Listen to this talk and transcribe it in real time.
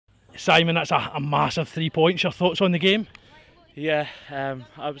Simon, that's a massive 3 points. Your thoughts on the game? Yeah, it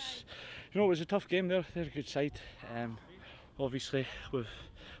was a tough game. They're a good side. Obviously, we're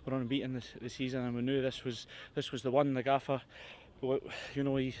unbeaten this season, and we knew this was the one. The gaffer,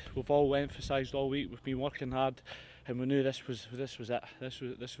 we've all emphasised all week. We've been working hard, and we knew this was it.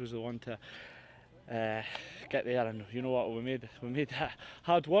 This was the one to get there. And you know what? We made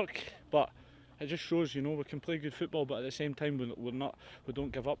hard work, but it just shows, we can play good football, but at the same time we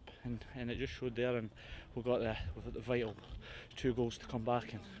don't give up, and it just showed there, and we've got the vital 2 goals to come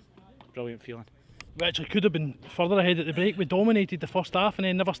back, and brilliant feeling. We actually could have been further ahead at the break. We dominated the first half and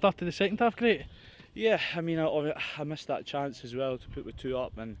then never started the second half great. Yeah, I mean, I missed that chance as well to put with 2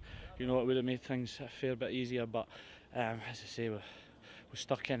 up, and it would have made things a fair bit easier, but as I say, we're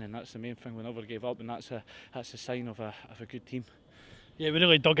stuck in, and that's the main thing. We never gave up, and that's a sign of a good team. Yeah, we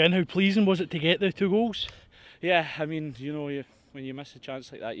really dug in. How pleasing was it to get the 2 goals? Yeah, I mean, when you miss a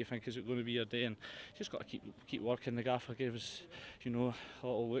chance like that, you think, is it going to be your day? And you just got to keep working. The gaffer gave us, a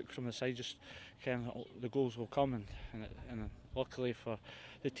little look from the side, just kind of the goals will come, and luckily for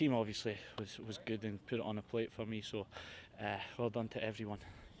the team, obviously was good and put it on a plate for me. So well done to everyone.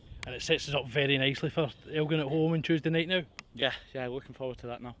 And it sets us up very nicely for Elgin at home on Tuesday night now. Yeah, looking forward to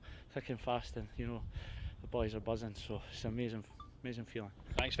that now. Thick and fast, and the boys are buzzing, so it's an amazing feeling.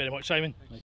 Thanks very much, Simon.